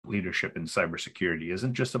leadership in cybersecurity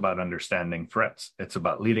isn't just about understanding threats. It's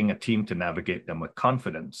about leading a team to navigate them with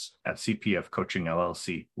confidence. At CPF Coaching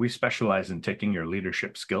LLC, we specialize in taking your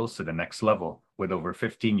leadership skills to the next level. With over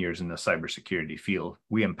 15 years in the cybersecurity field,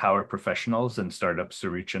 we empower professionals and startups to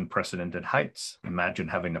reach unprecedented heights. Imagine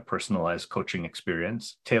having a personalized coaching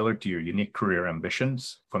experience tailored to your unique career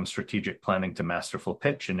ambitions. From strategic planning to masterful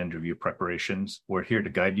pitch and interview preparations, we're here to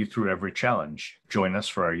guide you through every challenge. Join us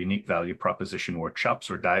for our unique value proposition workshops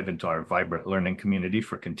or dive into our vibrant learning community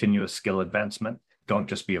for continuous skill advancement. Don't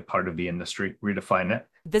just be a part of the industry, redefine it.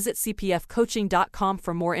 Visit cpfcoaching.com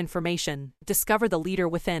for more information. Discover the leader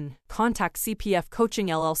within. Contact CPF Coaching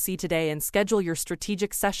LLC today and schedule your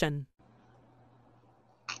strategic session.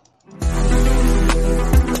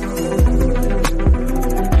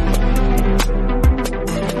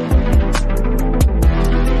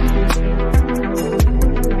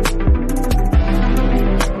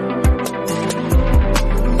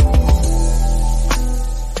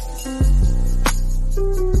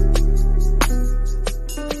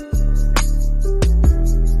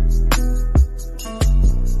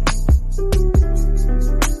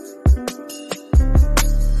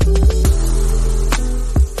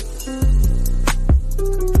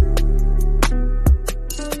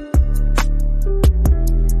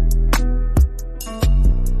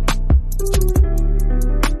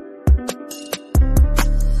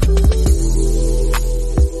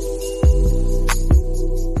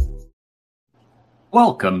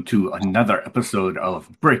 Welcome to another episode of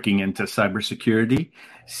Breaking Into Cybersecurity,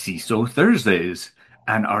 CISO Thursdays.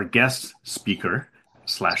 And our guest speaker /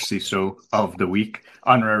 CISO of the week,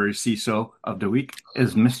 honorary CISO of the week,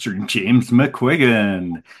 is Mr. James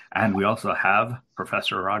McQuiggan. And we also have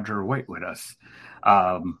Professor Roger White with us.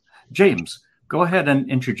 James, go ahead and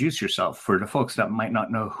introduce yourself for the folks that might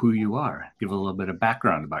not know who you are. Give a little bit of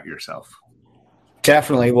background about yourself.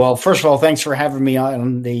 Definitely. Well, first of all, thanks for having me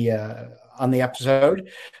on the episode,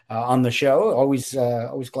 on the show. Always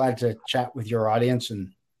glad to chat with your audience,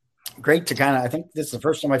 and great to I think this is the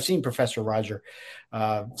first time I've seen Professor Roger.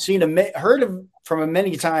 Heard from him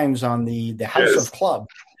many times on the House of Club.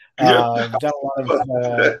 Done a lot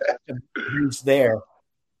of things there.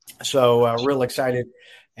 So real excited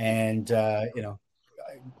and,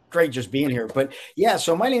 great just being here. But yeah,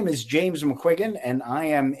 so my name is James McQuiggan, and I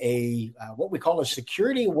am what we call a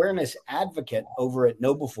security awareness advocate over at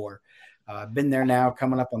KnowBe4. Been there now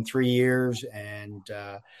coming up on 3 years, and,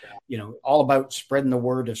 all about spreading the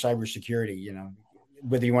word of cybersecurity,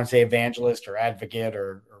 whether you want to say evangelist or advocate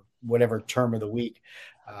or whatever term of the week.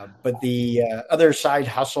 But the other side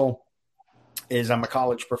hustle is I'm a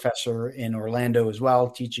college professor in Orlando as well,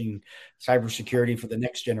 teaching cybersecurity for the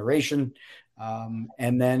next generation.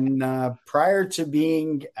 And then prior to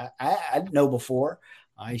being at KnowBe4,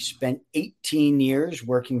 I spent 18 years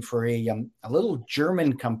working for a little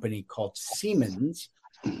German company called Siemens.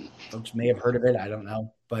 Folks may have heard of it. I don't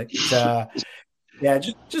know, but just a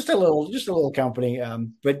little company.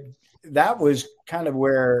 But that was kind of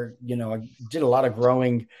where I did a lot of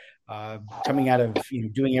growing, coming out of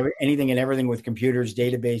doing anything and everything with computers,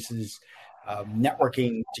 databases,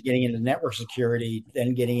 networking, to getting into network security,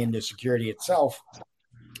 then getting into security itself,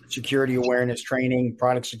 security awareness training,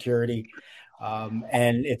 product security.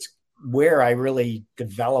 And it's where I really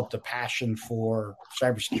developed a passion for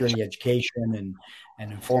cybersecurity education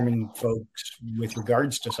and informing folks with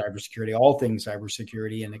regards to cybersecurity, all things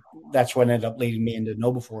cybersecurity. And that's what ended up leading me into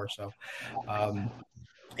KnowBe4. So,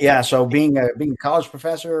 so being a college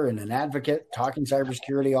professor and an advocate, talking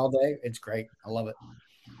cybersecurity all day, it's great. I love it.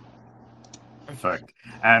 Perfect.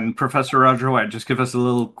 And Professor Roger White, just give us a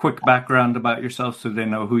little quick background about yourself so they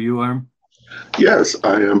know who you are. Yes,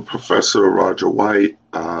 I am Professor Roger White.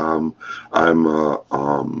 I'm a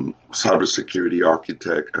cybersecurity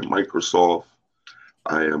architect at Microsoft.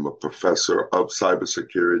 I am a professor of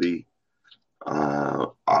cybersecurity.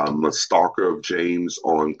 I'm a stalker of James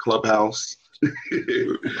on Clubhouse.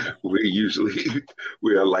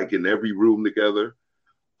 We are like in every room together.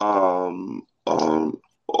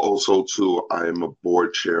 Also, too, I am a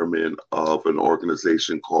board chairman of an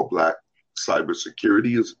organization called Black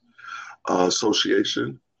Cybersecurity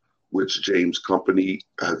Association, which James' company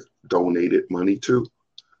has donated money to.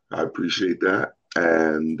 I appreciate that.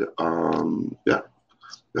 And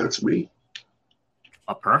that's me.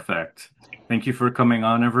 Perfect. Thank you for coming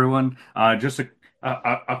on, everyone. Just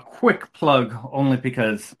a quick plug, only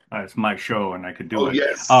because it's my show and I could do it.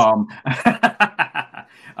 Yes.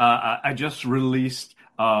 I just released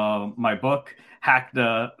my book, Hack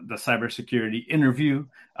the Cybersecurity Interview,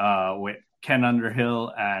 with Ken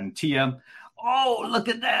Underhill and Tia. Oh, look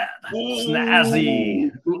at that.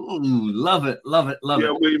 Snazzy. Ooh. Ooh, love it, love it, love Yeah,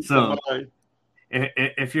 it. waiting for So mine.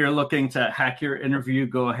 if you're looking to hack your interview,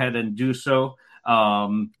 go ahead and do so.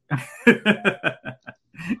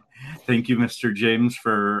 Thank you, Mr. James,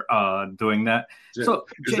 for doing that. So,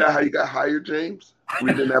 Is that how you got hired, James?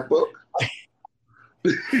 Reading that book?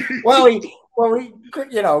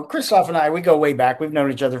 Well, Christoph and I, we go way back. We've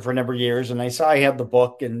known each other for a number of years, and I saw he had the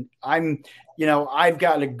book, and I've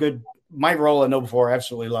got my role at KnowBe4. I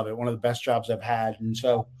absolutely love it. One of the best jobs I've had. And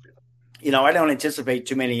so, I don't anticipate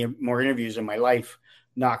too many more interviews in my life,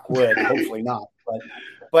 knock wood, hopefully not.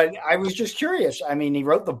 But I was just curious. I mean, he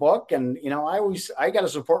wrote the book, and, I got to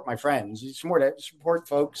support my friends. It's more to support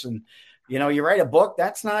folks. And, you write a book,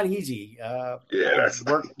 that's not easy. Yeah,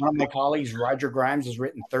 one of my colleagues, Roger Grimes, has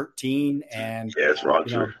written 13, and yes,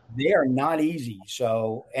 Roger. They are not easy.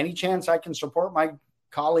 So any chance I can support my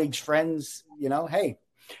colleagues, friends, hey,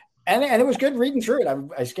 and it was good reading through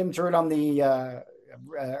it. I skimmed through it on the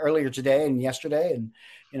earlier today and yesterday, and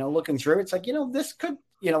looking through it's like this could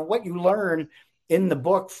what you learn in the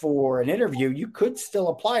book for an interview, you could still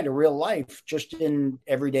apply to real life just in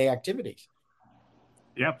everyday activities.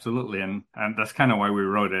 Yeah, absolutely. And that's kind of why we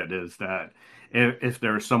wrote it, is that if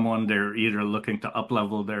there's someone, they're either looking to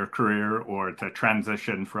up-level their career or to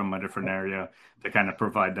transition from a different area, to kind of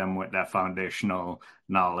provide them with that foundational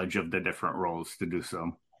knowledge of the different roles to do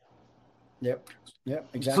so. Yep,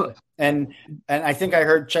 exactly. So, and I think I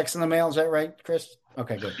heard checks in the mail. Is that right, Chris?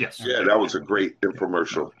 Okay, good. Yes. Yeah, that was a great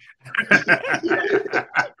infomercial.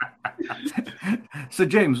 So,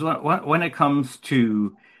 James, when it comes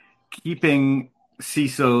to keeping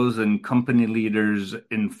CISOs and company leaders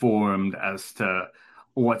informed as to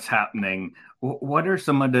what's happening, what are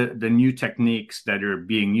some of the new techniques that are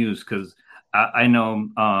being used? Because I know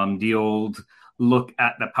the old look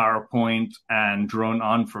at the PowerPoint and drone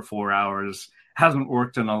on for 4 hours hasn't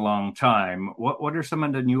worked in a long time. What are some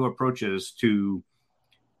of the new approaches to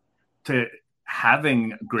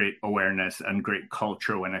having great awareness and great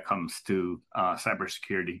culture when it comes to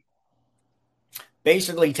cybersecurity?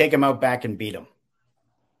 Basically, take them out back and beat them.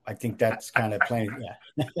 I think that's kind of plain.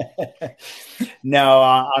 Yeah. No,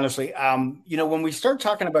 honestly, when we start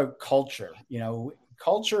talking about culture,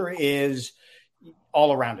 culture is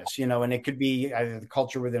all around us, and it could be either the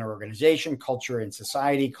culture within an organization, culture in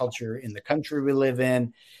society, culture in the country we live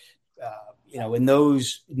in, in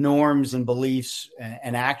those norms and beliefs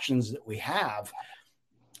and actions that we have.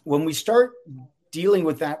 When we start dealing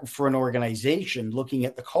with that for an organization, looking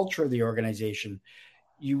at the culture of the organization,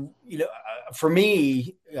 for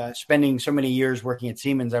me, spending so many years working at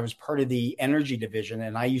Siemens, I was part of the energy division,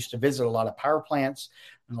 and I used to visit a lot of power plants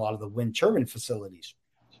and a lot of the wind turbine facilities.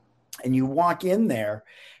 And you walk in there,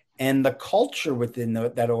 and the culture within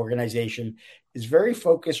that organization is very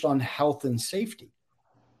focused on health and safety,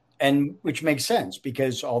 and which makes sense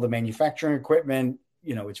because all the manufacturing equipment,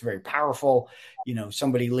 it's very powerful.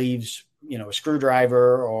 Somebody leaves, a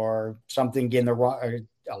screwdriver or something in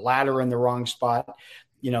a ladder in the wrong spot,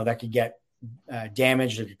 that could get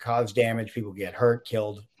damaged. It could cause damage. People get hurt,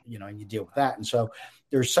 killed, and you deal with that. And so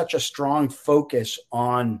there's such a strong focus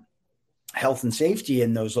on health and safety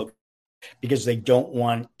in those because they don't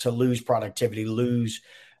want to lose productivity, lose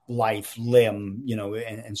life, limb,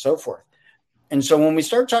 and so forth. And so when we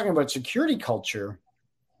start talking about security culture,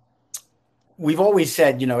 we've always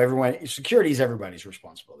said, security is everybody's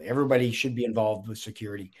responsibility. Everybody should be involved with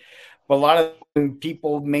security. But a lot of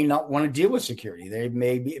people may not want to deal with security. They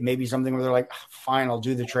may be something where they're like, fine, I'll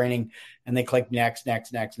do the training. And they click next,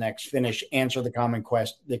 finish, answer the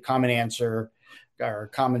common answer or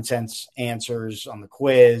common sense answers on the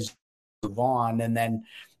quiz, move on. And then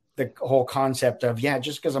the whole concept of,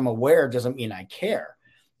 just because I'm aware doesn't mean I care.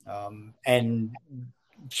 And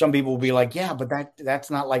some people will be like, but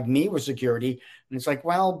that's not like me with security. And it's like,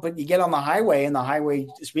 well, but you get on the highway and the highway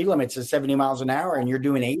speed limit says 70 miles an hour and you're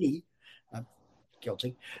doing 80.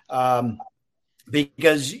 Guilty.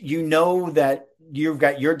 Because that you've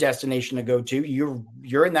got your destination to go to.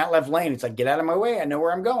 You're in that left lane. It's like, get out of my way. I know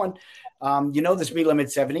where I'm going. The speed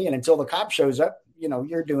limit's 70, and until the cop shows up,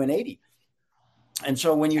 you're doing 80. And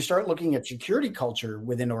so when you start looking at security culture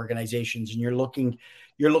within organizations, and you're looking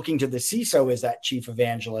to the CISO as that chief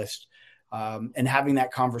evangelist, and having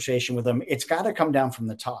that conversation with them, it's got to come down from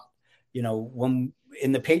the top. When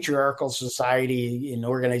in the patriarchal society, in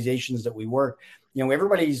organizations that we work,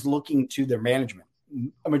 everybody's looking to their management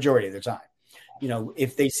a majority of the time.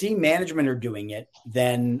 If they see management are doing it,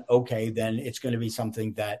 then it's going to be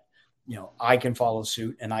something that, I can follow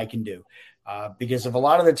suit and I can do. Because if a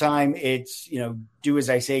lot of the time it's, do as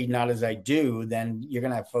I say, not as I do, then you're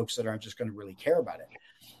going to have folks that aren't just going to really care about it.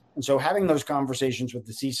 And so having those conversations with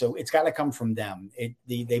the CISO, it's got to come from them.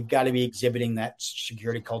 They've got to be exhibiting that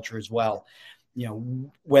security culture as well.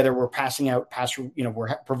 Whether we're passing out password,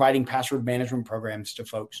 we're providing password management programs to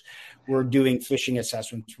folks. We're doing phishing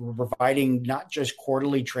assessments. We're providing not just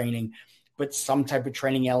quarterly training, but some type of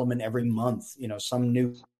training element every month, some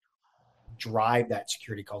new drive that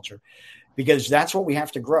security culture, because that's what we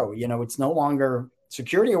have to grow. It's no longer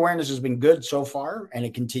security awareness has been good so far, and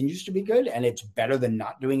it continues to be good, and it's better than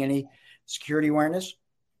not doing any security awareness.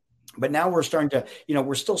 But now we're starting to,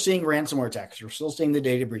 we're still seeing ransomware attacks. We're still seeing the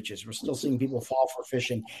data breaches. We're still seeing people fall for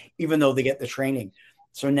phishing, even though they get the training.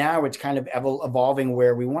 So now it's kind of evolving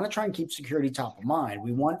where we want to try and keep security top of mind.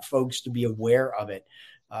 We want folks to be aware of it,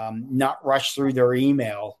 not rush through their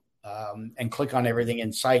email and click on everything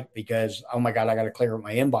in sight because, oh my God, I got to clear up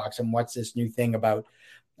my inbox. And what's this new thing about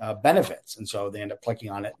benefits? And so they end up clicking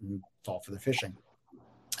on it and fall for the phishing.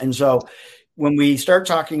 And so when we start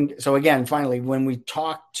talking, so again, finally, when we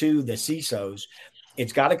talk to the CISOs,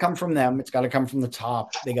 it's got to come from them. It's got to come from the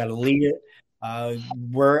top. They got to lead it.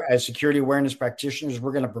 We're, as security awareness practitioners,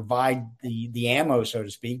 we're going to provide the ammo, so to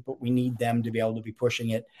speak, but we need them to be able to be pushing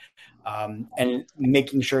it and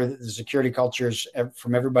making sure that the security cultures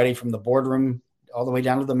from everybody from the boardroom all the way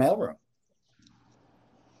down to the mailroom.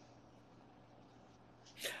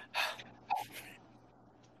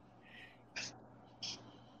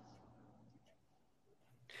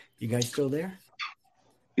 You guys still there?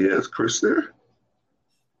 Yeah, is Chris there?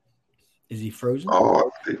 Is he frozen?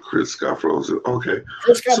 Oh, I think Chris got frozen. Okay.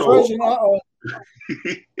 Chris got frozen. Uh-oh.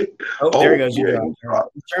 There he goes. Yeah,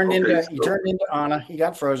 he turned into Anna. He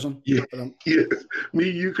got frozen. Yeah.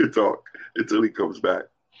 You could talk until he comes back.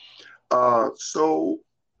 So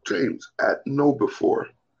James, at KnowBe4,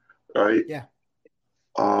 right? Yeah.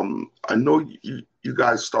 I know you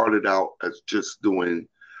guys started out as just doing,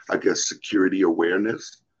 I guess, security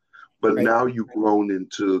awareness, but now you've grown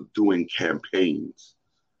into doing campaigns,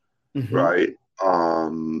 right?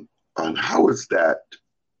 And how is that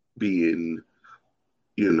being,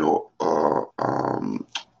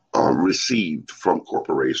 received from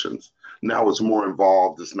corporations? Now it's more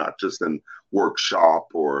involved. It's not just an workshop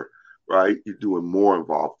or, right? You're doing more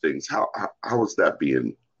involved things. How is that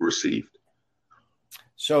being received?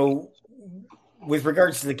 So with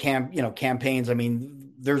regards to the campaigns, I mean,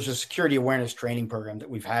 there's a security awareness training program that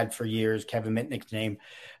we've had for years, Kevin Mitnick's name.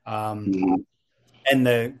 And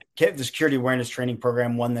the security awareness training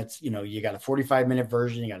program, one that's, you got a 45-minute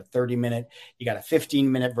version, you got a 30-minute, you got a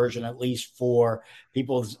 15-minute version, at least for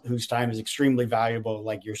people whose time is extremely valuable,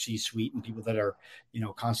 like your C-suite and people that are,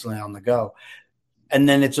 constantly on the go. And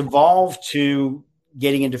then it's evolved to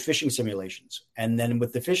getting into phishing simulations. And then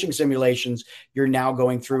with the phishing simulations, you're now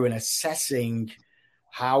going through and assessing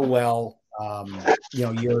how well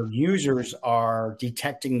your users are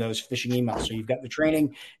detecting those phishing emails. So you've got the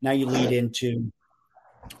training. Now you lead into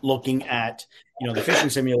looking at, the phishing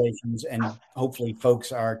simulations, and hopefully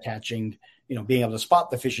folks are catching, being able to spot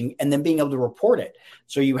the phishing and then being able to report it.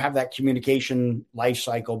 So you have that communication life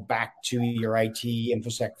cycle back to your IT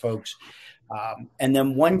InfoSec folks. And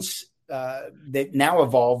then once that now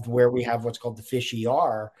evolved where we have what's called the Phish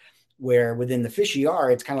ER, where within the Phish ER,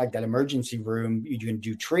 it's kind of like that emergency room. You can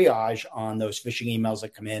do triage on those phishing emails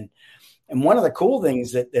that come in. And one of the cool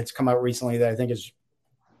things that's come out recently that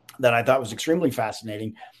I thought was extremely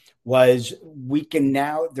fascinating was we can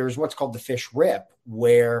now, there's what's called the Phish RIP,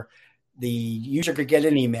 where the user could get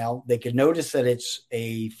an email. They could notice that it's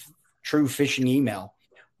a true phishing email,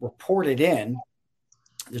 report it in.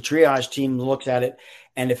 The triage team looks at it,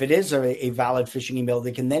 and if it is a valid phishing email,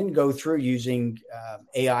 they can then go through using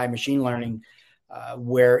AI machine learning,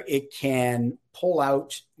 where it can pull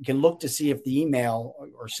out, can look to see if the email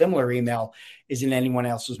or similar email is in anyone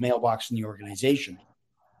else's mailbox in the organization.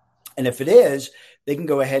 And if it is, they can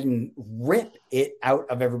go ahead and rip it out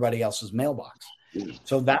of everybody else's mailbox.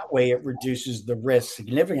 So that way it reduces the risk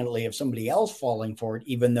significantly of somebody else falling for it,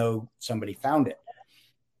 even though somebody found it.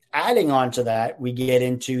 Adding on to that, we get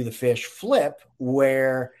into the Phish Flip,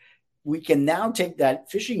 where we can now take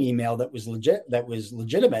that phishing email that was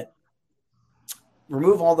legitimate,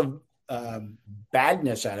 remove all the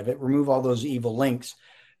badness out of it, remove all those evil links,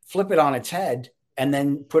 flip it on its head, and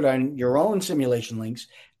then put on your own simulation links,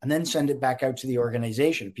 and then send it back out to the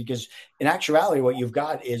organization. Because in actuality, what you've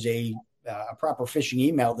got is a proper phishing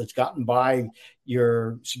email that's gotten by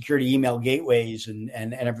your security email gateways and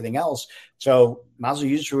everything else. So might as well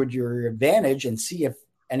use it to your advantage and see if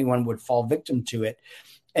anyone would fall victim to it.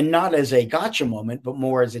 And not as a gotcha moment, but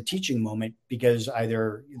more as a teaching moment, because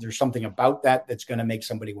either there's something about that that's going to make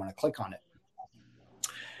somebody want to click on it.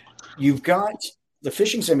 You've got the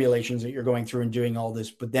phishing simulations that you're going through and doing all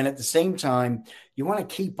this, but then at the same time, you want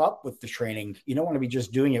to keep up with the training. You don't want to be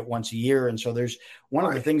just doing it once a year. And so there's one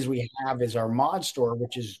of the things we have is our mod store,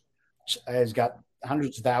 which has got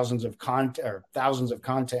hundreds of thousands of content or thousands of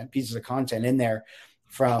pieces of content in there,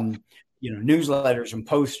 from, newsletters and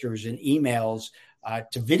posters and emails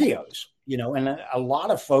to videos, and a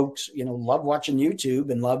lot of folks, love watching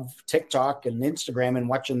YouTube and love TikTok and Instagram and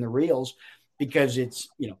watching the reels, because it's,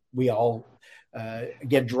 we all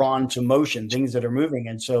get drawn to motion, things that are moving.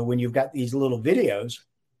 And so when you've got these little videos,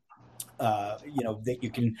 that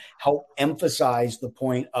you can help emphasize the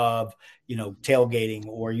point of, tailgating,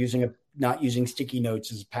 or not using sticky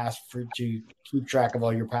notes as a password to keep track of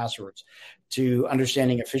all your passwords, to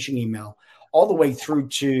understanding a phishing email, all the way through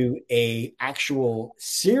to a actual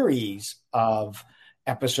series of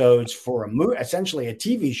episodes for essentially a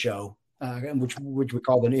TV show, which we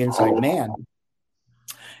call the Inside Man.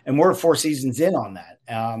 And we're 4 seasons in on that.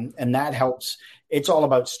 And that helps. It's all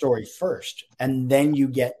about story first. And then you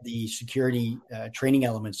get the security training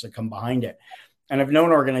elements that come behind it. And I've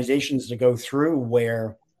known organizations to go through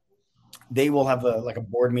where they will have a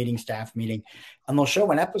board meeting, staff meeting, and they'll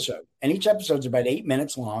show an episode. And each episode's about 8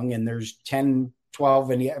 minutes long, and there's 10,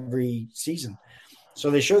 12 in every season. So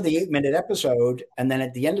they show the 8-minute episode, and then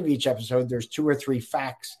at the end of each episode, there's 2 or 3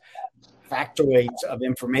 factoids of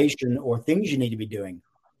information or things you need to be doing,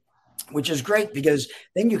 which is great, because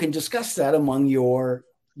then you can discuss that among your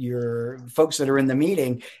folks that are in the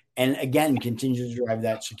meeting, and again, continue to drive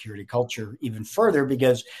that security culture even further,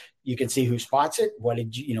 because you can see who spots it. What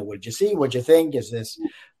did you see? What'd you think? Is this,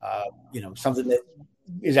 something that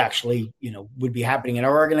is actually, would be happening in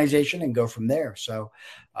our organization, and go from there. So,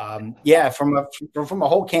 from a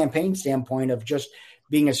whole campaign standpoint of just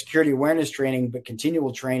being a security awareness training, but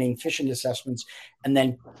continual training, phishing assessments, and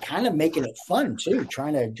then kind of making it fun too,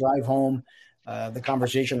 trying to drive home the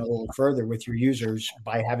conversation a little further with your users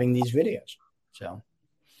by having these videos. So,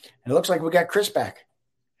 and it looks like we got Chris back.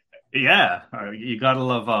 Yeah, you gotta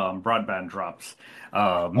love broadband drops.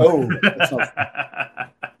 That's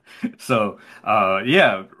not So,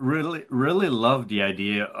 really, really love the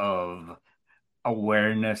idea of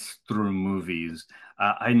awareness through movies.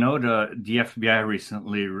 I know the FBI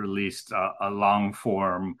recently released a long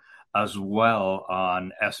form as well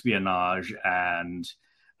on espionage and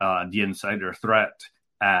the insider threat,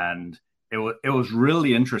 and it was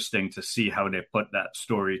really interesting to see how they put that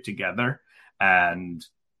story together. And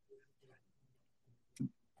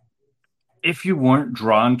if you weren't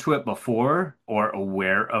drawn to it before or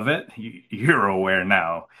aware of it, you're aware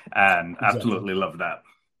now, and absolutely love that.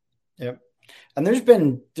 Yep. And there's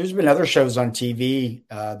been other shows on TV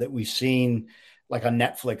that we've seen, like on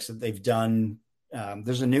Netflix, that they've done.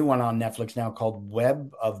 There's a new one on Netflix now called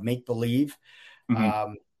Web of Make Believe.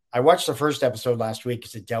 Mm-hmm. I watched the first episode last week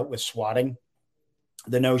because it dealt with swatting,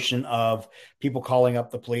 the notion of people calling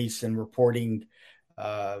up the police and reporting,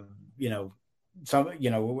 a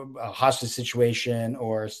hostage situation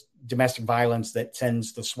or domestic violence that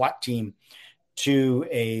sends the SWAT team to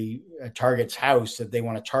a target's house that they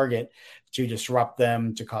want to target to disrupt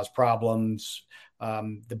them, to cause problems.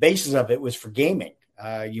 The basis of it was for gaming.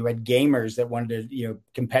 You had gamers that wanted to,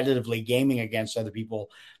 competitively gaming against other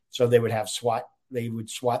people. So they would have they would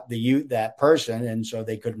SWAT that person. And so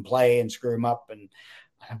they couldn't play and screw them up. And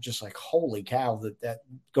I'm just like, holy cow, that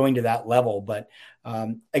going to that level. But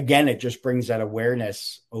again, it just brings that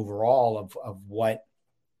awareness overall of what,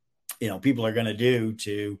 people are going to do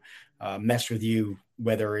to mess with you,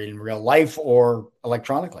 whether in real life or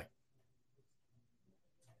electronically.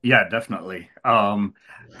 Yeah, definitely.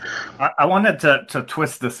 I wanted to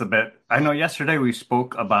twist this a bit. I know yesterday we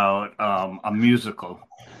spoke about a musical,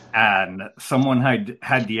 and someone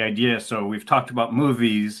had the idea. So we've talked about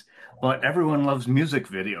movies, but everyone loves music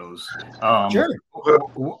videos. Sure.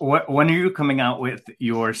 When are you coming out with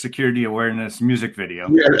your security awareness music video?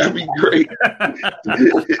 Yeah, that'd be great.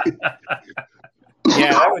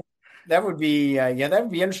 Yeah, that would be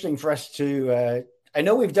interesting for us to. I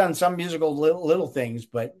know we've done some musical little things,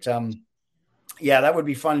 but that would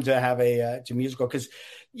be fun to have a musical, because,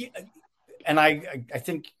 and I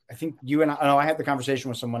think you and I had the conversation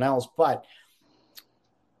with someone else, but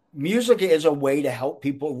music is a way to help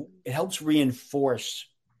people. It helps reinforce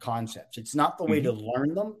concepts. It's not the way to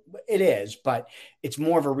learn them. It is, but it's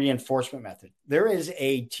more of a reinforcement method. There is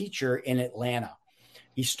a teacher in Atlanta.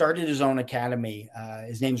 He started his own academy.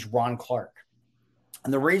 His name's Ron Clark.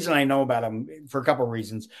 And the reason I know about him, for a couple of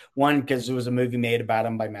reasons. One, because there was a movie made about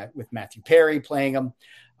him with Matthew Perry playing him.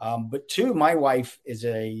 But two, my wife is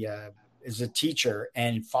a teacher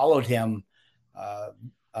and followed him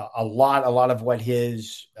a lot of what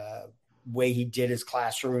his way he did his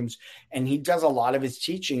classrooms. And he does a lot of his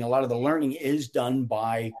teaching. A lot of the learning is done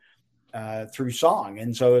by through song.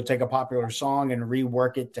 And so it'll take a popular song and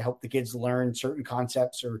rework it to help the kids learn certain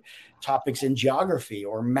concepts or topics in geography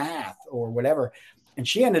or math or whatever. And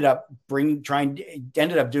she ended up doing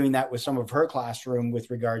that with some of her classroom with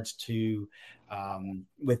regards to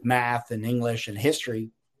with math and English and history.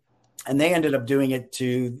 And they ended up doing it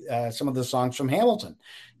to some of the songs from Hamilton,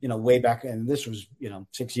 way back. And this was,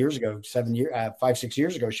 6 years ago, 6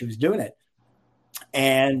 years ago, she was doing it.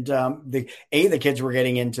 And the kids were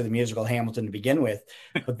getting into the musical Hamilton to begin with,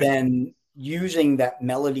 but then using that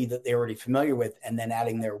melody that they're already familiar with and then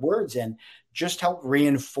adding their words in just helped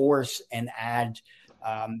reinforce and add.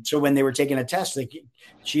 So when they were taking a test,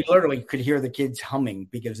 she literally could hear the kids humming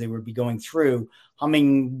because they would be going through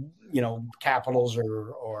humming, capitals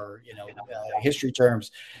or history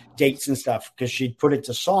terms, dates and stuff, because she'd put it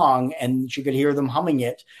to song and she could hear them humming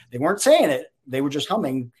it. They weren't saying it. They were just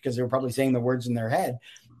humming because they were probably saying the words in their head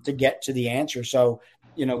to get to the answer. So,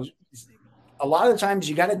 a lot of the times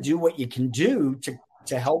you got to do what you can do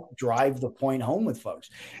to help drive the point home with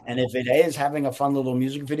folks. And if it is having a fun little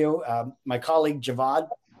music video, my colleague Javad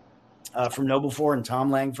from Noble4 and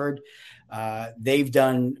Tom Langford, they've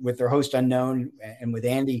done with their Host Unknown and with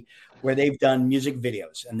Andy, where they've done music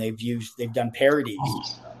videos and they've done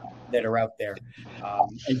parodies that are out there.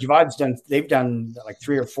 And Javad's they've done like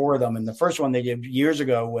 3 or 4 of them. And the first one they did years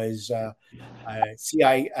ago was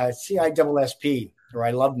CISSP, or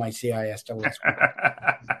I love my CISSP.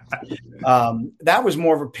 That was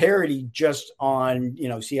more of a parody just on,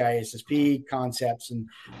 CISSP concepts and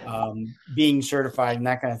being certified and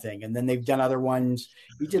that kind of thing. And then they've done other ones.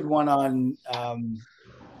 He did one on,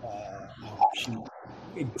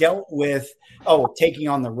 it dealt with, taking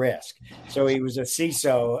on the risk. So he was a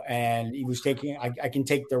CISO and he was taking, I can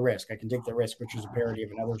take the risk, which was a parody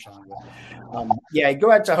of another song.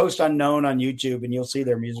 Go out to Host Unknown on YouTube and you'll see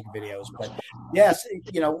their music videos. But yes,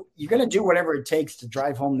 you're going to do whatever it takes to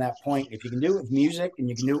drive home that point. If you can do it with music and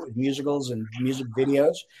you can do it with musicals and music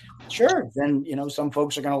videos, sure. Then, some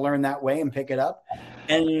folks are going to learn that way and pick it up.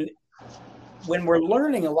 And when we're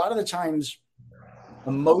learning, a lot of the times,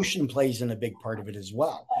 emotion plays in a big part of it as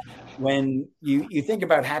well. When you think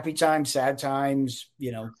about happy times, sad times,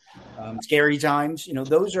 scary times,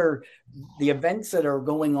 those are the events that are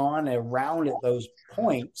going on around at those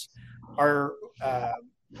points are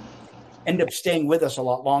end up staying with us a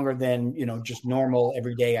lot longer than, just normal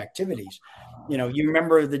everyday activities. You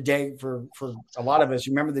remember the day for a lot of us,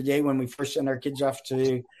 you remember the day when we first sent our kids off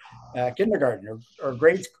to kindergarten or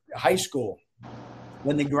high school,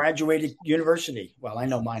 when they graduated university. Well, I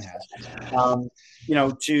know mine has,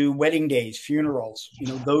 to wedding days, funerals,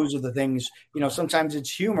 those are the things, sometimes it's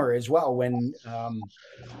humor as well. When,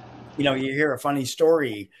 you hear a funny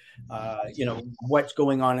story, what's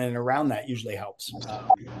going on in and around that usually helps.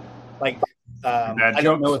 I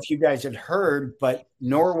don't know if you guys had heard, but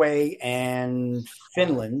Norway and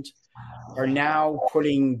Finland are now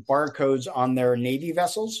putting barcodes on their Navy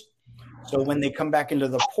vessels. So when they come back into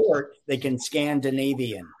the port, they can scan to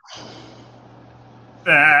Navy in.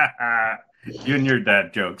 You and your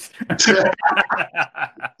dad jokes. I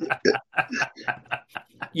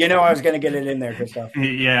was going to get it in there, Christoph.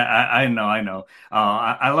 Yeah, I know.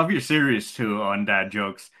 I love your series too on dad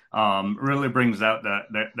jokes. Really brings out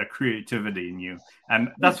the creativity in you.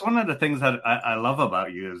 And that's one of the things that I love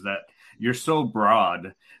about you is that you're so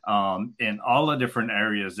broad in all the different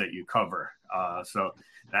areas that you cover. So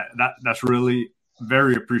that's really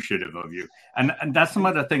very appreciative of you. And that's some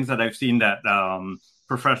of the things that I've seen that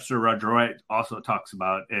Professor Roger White also talks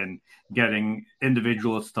about in getting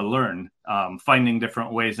individuals to learn, finding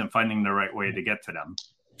different ways and finding the right way to get to them.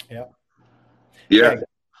 Yeah.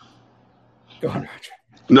 Go on, Roger.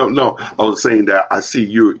 No. I was saying that I see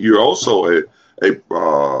you're also a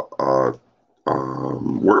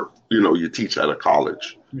work, you teach at a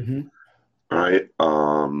college, mm-hmm. right?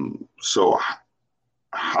 So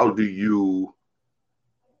how do you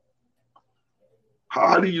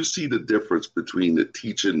see the difference between the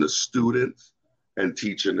teaching the students and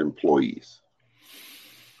teaching employees?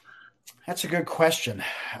 That's a good question.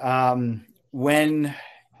 When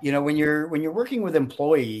you're working with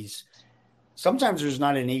employees, sometimes there's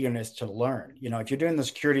not an eagerness to learn. If you're doing the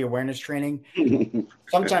security awareness training,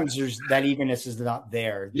 sometimes there's that eagerness is not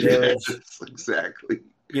there. Yes, exactly.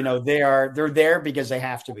 They're there because they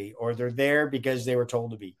have to be, or they're there because they were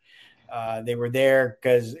told to be. They were there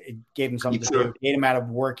because it gave them something to do, get them out of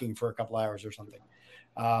working for a couple hours or something.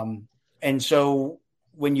 And so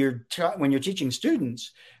when you're teaching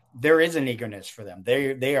students, there is an eagerness for them.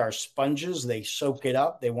 They are sponges. They soak it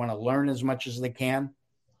up. They want to learn as much as they can.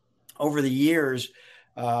 over the years,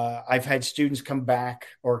 I've had students come back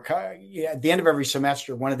at the end of every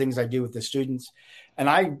semester. One of the things I do with the students, and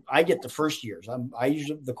I get the first years.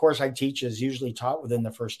 The course I teach is usually taught within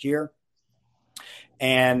the first year.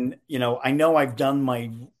 And, I know I've done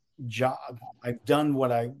my job. I've done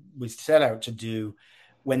what I was set out to do.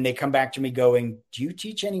 When they come back to me going, do you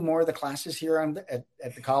teach any more of the classes here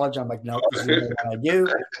at the college? I'm like, no, this is what I do.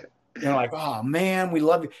 They're like, oh man, we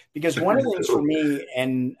love you. Because one of the things for me,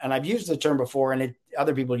 and I've used the term before, and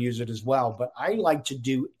other people use it as well, but I like to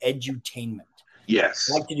do edutainment. Yes.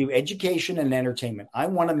 I like to do education and entertainment. I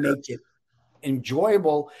want to make it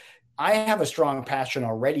enjoyable. I have a strong passion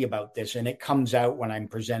already about this, and it comes out when I'm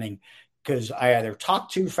presenting, because I either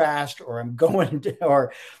talk too fast or I'm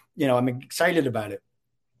I'm excited about it.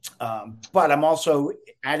 But I'm also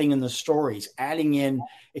adding in the stories, adding in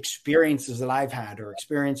experiences that I've had or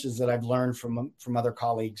experiences that I've learned from other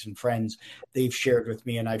colleagues and friends they've shared with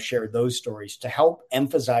me, and I've shared those stories to help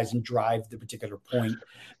emphasize and drive the particular point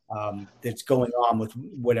that's going on with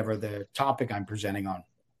whatever the topic I'm presenting on.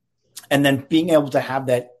 And then being able to have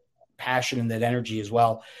that passion and that energy as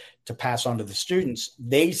well to pass on to the students.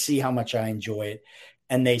 They see how much I enjoy it,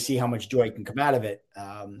 and they see how much joy can come out of it.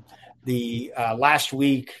 The last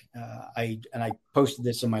week, I posted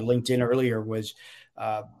this in my LinkedIn earlier, was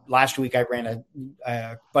last week I ran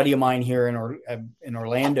a buddy of mine here in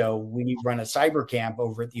Orlando. We run a cyber camp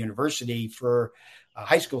over at the university for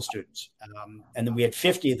high school students. And then we had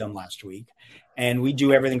 50 of them last week. And we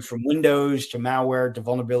do everything from Windows to malware to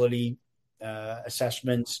vulnerability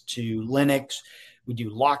assessments to Linux. We do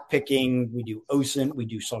lock picking. We do OSINT. We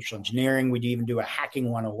do social engineering. We even do a hacking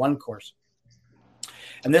 101 course.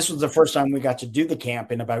 And this was the first time we got to do the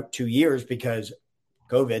camp in about 2 years because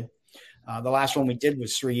COVID. The last one we did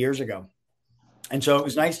was 3 years ago. And so it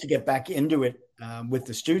was nice to get back into it with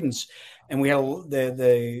the students. And we had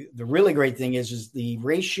the really great thing is the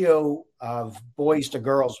ratio of boys to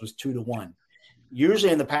girls was 2 to 1.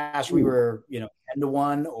 Usually in the past we were, 10 to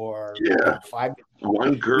 1 or 5.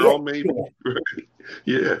 One girl, maybe.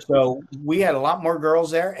 Yeah. So we had a lot more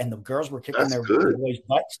girls there, and the girls were kicking their boys'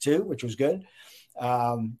 butts too, which was good.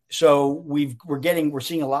 So we're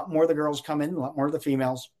seeing a lot more of the girls come in, a lot more of the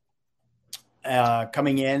females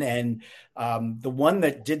coming in, and the one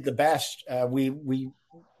that did the best,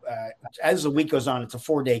 as the week goes on, it's a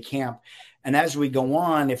 4-day camp. And as we go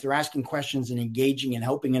on, if they're asking questions and engaging and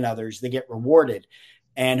helping in others, they get rewarded.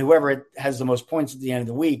 And whoever has the most points at the end of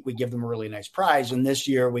the week, we give them a really nice prize. And this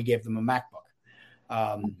year we gave them a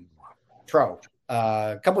MacBook Pro,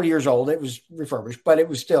 a couple of years old. It was refurbished, but it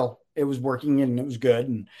was working and it was good.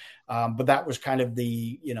 And but that was kind of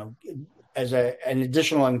the, as an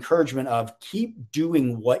additional encouragement of keep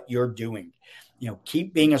doing what you're doing.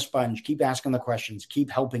 Keep being a sponge, keep asking the questions, keep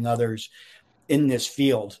helping others in this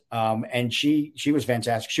field. And she was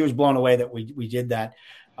fantastic. She was blown away that we did that.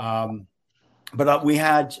 But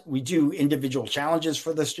we do individual challenges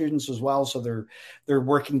for the students as well. So they're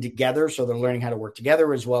working together. So they're learning how to work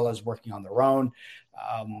together as well as working on their own.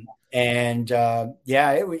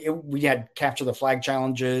 We had capture the flag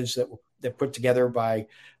challenges that put together by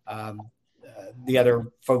the other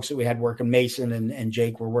folks that we had working. Mason and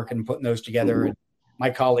Jake were working and putting those together. Mm-hmm. And my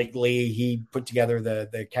colleague Lee, he put together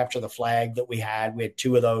the capture the flag that we had. We had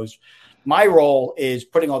 2 of those. My role is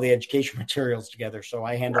putting all the education materials together. So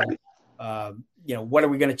I handle, what are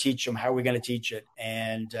we going to teach them? How are we going to teach it?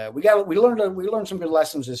 And we learned some good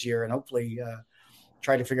lessons this year, and hopefully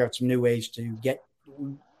try to figure out some new ways to get.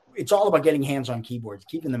 It's all about getting hands on keyboards,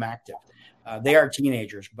 keeping them active. They are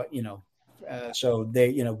teenagers, but so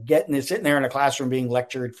they sitting there in a classroom being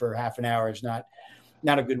lectured for half an hour is not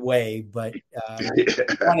a good way, but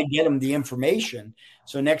trying to get them the information.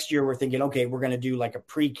 So next year we're thinking, okay, we're going to do like a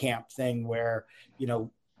pre-camp thing where,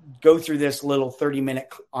 go through this little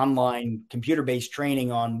 30-minute online computer-based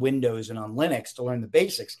training on Windows and on Linux to learn the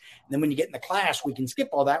basics. And then when you get in the class, we can skip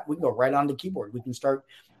all that. We can go right onto keyboard. We can start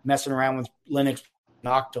messing around with Linux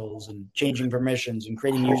octals and changing permissions and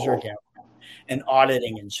creating user accounts and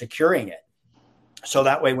auditing and securing it. So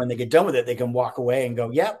that way, when they get done with it, they can walk away and go,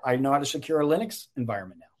 yeah, I know how to secure a Linux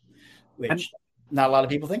environment now, which not a lot of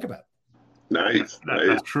people think about. Nice.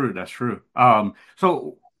 That's true. That's true.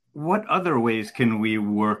 So what other ways can we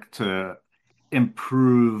work to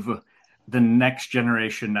improve the next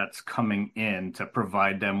generation that's coming in to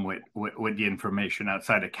provide them with the information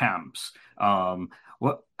outside of camps?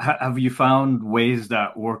 What have you found ways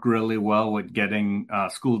that work really well with getting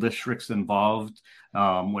school districts involved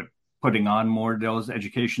with putting on more of those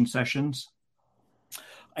education sessions?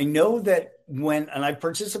 I know that and I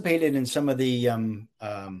participated in some of the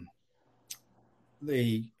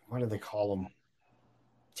what do they call them?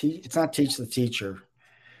 it's not Teach the Teacher.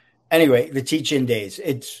 Anyway, the teach-in days.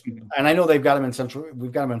 And I know they've got them in Central.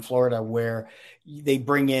 We've got them in Florida, where they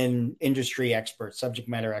bring in industry experts, subject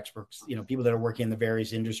matter experts. People that are working in the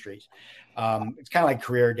various industries. It's kind of like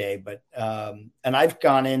Career Day, but and I've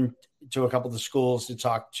gone into a couple of the schools to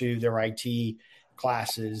talk to their IT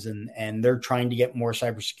classes, and they're trying to get more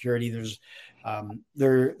cybersecurity.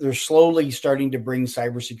 They're slowly starting to bring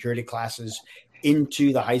cybersecurity classes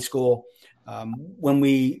into the high school. When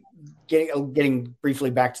we getting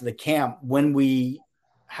briefly back to the camp, when we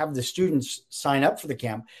have the students sign up for the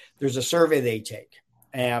camp, there's a survey they take.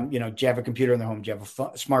 Do you have a computer in the home? Do you have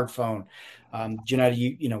a smartphone? Do you know how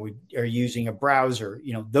to, are you using a browser?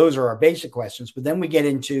 Those are our basic questions. But then we get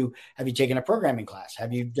into, have you taken a programming class?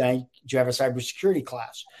 Do you have a cybersecurity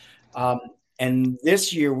class? And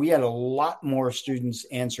this year we had a lot more students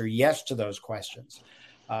answer yes to those questions.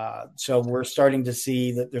 So we're starting to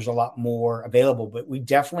see that there's a lot more available, but we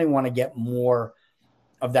definitely want to get more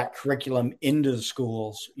of that curriculum into the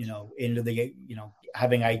schools, into the,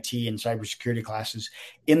 having IT and cybersecurity classes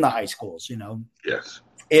in the high schools, Yes.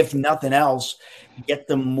 If nothing else, get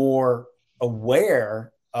them more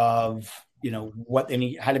aware of, what they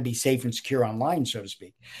need, how to be safe and secure online, so to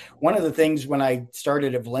speak. One of the things when I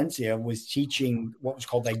started at Valencia was teaching what was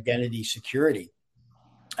called identity security.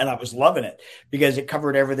 And I was loving it because it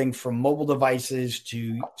covered everything from mobile devices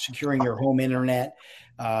to securing your home internet.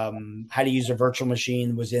 How to use a virtual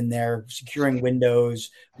machine was in there, securing Windows.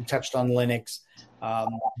 We touched on Linux,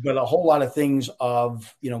 but a whole lot of things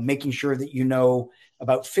of, making sure that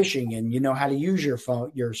about phishing and how to use your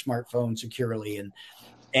smartphone securely.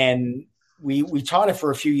 And we taught it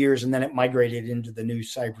for a few years, and then it migrated into the new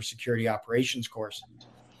cybersecurity operations course.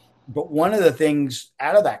 But one of the things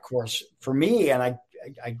out of that course for me, and I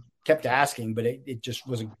kept asking, but it just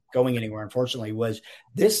wasn't going anywhere, unfortunately, was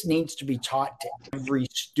this needs to be taught to every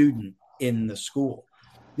student in the school.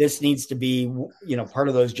 This needs to be, part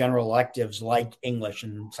of those general electives like English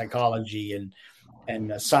and psychology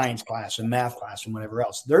and a science class and math class and whatever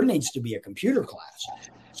else. There needs to be a computer class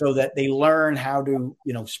so that they learn how to,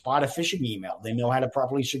 spot a phishing email. They know how to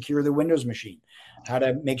properly secure the Windows machine, how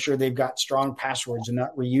to make sure they've got strong passwords and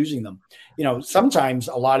not reusing them. Sometimes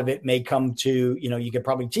a lot of it may come to, you could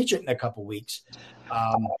probably teach it in a couple of weeks.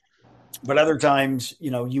 But other times,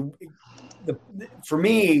 for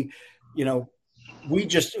me, we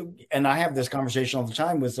just, and I have this conversation all the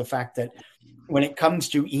time, with the fact that when it comes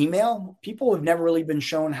to email, people have never really been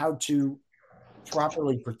shown how to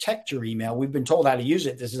properly protect your email. We've been told how to use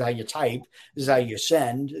it. This is how you type. This is how you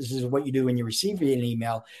send. This is what you do when you receive an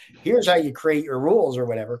email. Here's how you create your rules or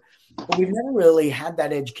whatever. But we've never really had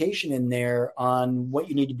that education in there on what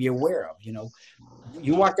you need to be aware of.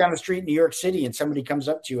 You walk down the street in New York City and somebody comes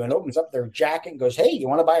up to you and opens up their jacket and goes, "Hey, you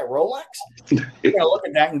want to buy a Rolex?" You look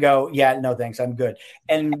at that and go, "Yeah, no, thanks. I'm good."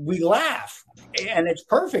 And we laugh, and it's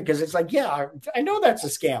perfect because it's like, yeah, I know that's a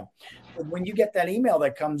scam. But when you get that email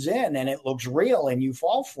that comes in and it looks real and you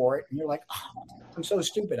fall for it and you're like, "Oh, I'm so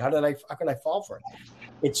stupid. How could I fall for it?"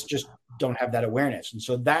 It's just don't have that awareness. And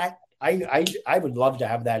so that I would love to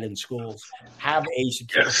have that in schools, have a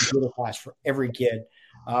secure computer class for every kid.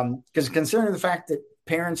 Because considering the fact that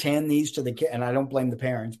parents hand these to the kid, and I don't blame the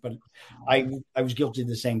parents, but I was guilty of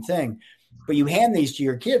the same thing. But you hand these to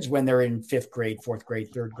your kids when they're in 5th grade, 4th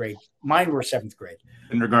grade, 3rd grade. Mine were 7th grade.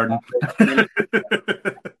 Kindergarten.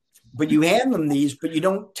 But you hand them these, but you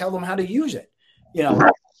don't tell them how to use it. You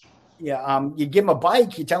give them a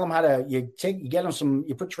bike, you tell them how to, you get them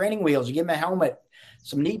you put training wheels, you give them a helmet,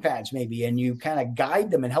 some knee pads maybe, and you kind of guide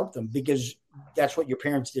them and help them because that's what your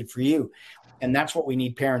parents did for you. And that's what we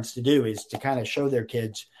need parents to do, is to kind of show their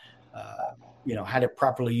kids, how to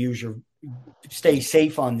properly stay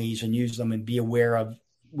safe on these and use them and be aware of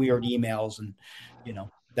weird emails and,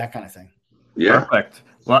 that kind of thing. Yeah. Perfect.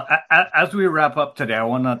 Well, as we wrap up today, I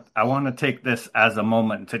want to take this as a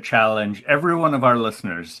moment to challenge every one of our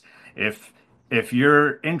listeners. If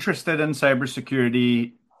you're interested in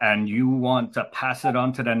cybersecurity and you want to pass it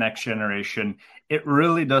on to the next generation, it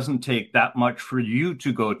really doesn't take that much for you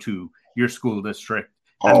to go to your school district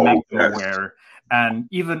and make them aware, and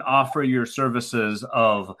even offer your services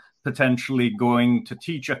of potentially going to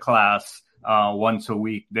teach a class once a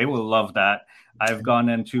week. They will love that. I've gone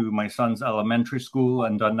into my son's elementary school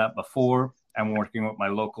and done that before. I'm working with my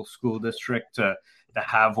local school district to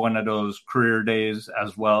have one of those career days,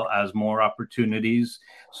 as well as more opportunities.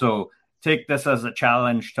 So take this as a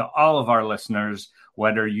challenge to all of our listeners,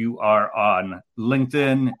 whether you are on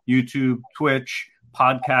LinkedIn, YouTube, Twitch,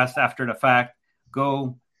 podcast after the fact,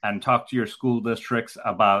 go and talk to your school districts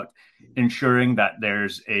about ensuring that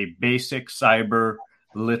there's a basic cyber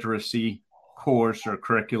literacy course or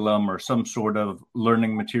curriculum or some sort of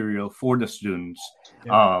learning material for the students.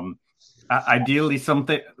 Yeah. Ideally, some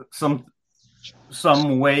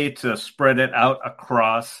way to spread it out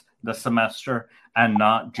across the semester and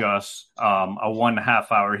not just a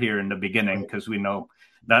 1.5 hour here in the beginning, because we know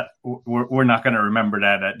that we're not going to remember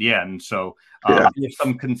that at the end. So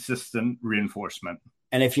some consistent reinforcement.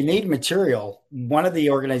 And if you need material, one of the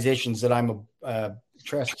organizations that I'm a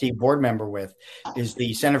trustee board member with is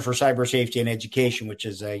the Center for Cyber Safety and Education, which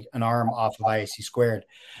is an arm off of ISC Squared.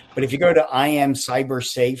 But if you go to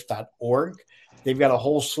imcybersafe.org, they've got a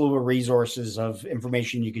whole slew of resources of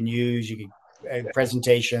information you can use. You can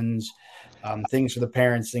presentations, things for the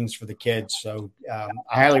parents, things for the kids. So I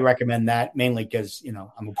highly recommend that, mainly because,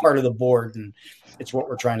 I'm a part of the board and it's what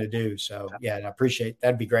we're trying to do. So yeah, I appreciate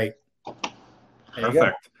that'd be great.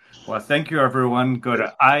 Perfect. Well, thank you, everyone. Go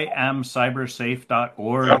to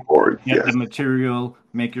imcybersafe.org, get the material,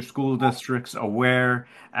 make your school districts aware,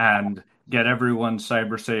 and get everyone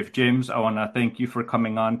cyber safe. James, I want to thank you for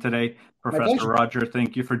coming on today. Professor Roger,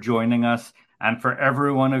 thank you for joining us. And for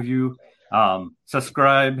every one of you,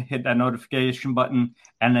 subscribe, hit that notification button,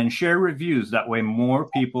 and then share reviews. That way more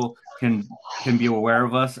people can be aware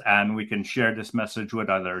of us and we can share this message with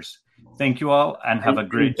others. Thank you all and have a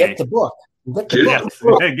great day. Get the book. Get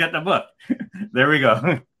the book. There we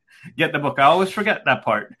go. Get the book. I always forget that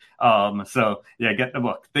part. Get the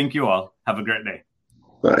book. Thank you all. Have a great day.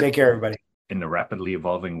 Bye. Take care, everybody. In the rapidly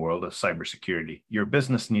evolving world of cybersecurity, your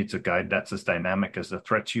business needs a guide that's as dynamic as the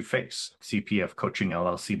threats you face. CPF Coaching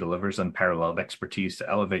LLC delivers unparalleled expertise to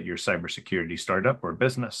elevate your cybersecurity startup or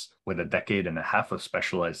business with a 1.5 decades of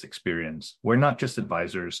specialized experience. We're not just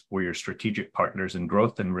advisors, we're your strategic partners in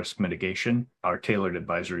growth and risk mitigation. Our tailored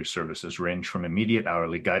advisory services range from immediate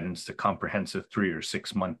hourly guidance to comprehensive 3 or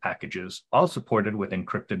 6 month packages, all supported with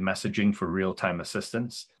encrypted messaging for real-time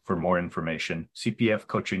assistance. For more information,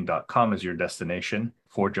 cpfcoaching.com is your destination.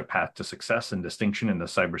 Forge a path to success and distinction in the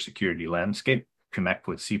cybersecurity landscape. Connect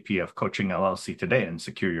with CPF Coaching LLC today and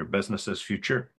secure your business's future.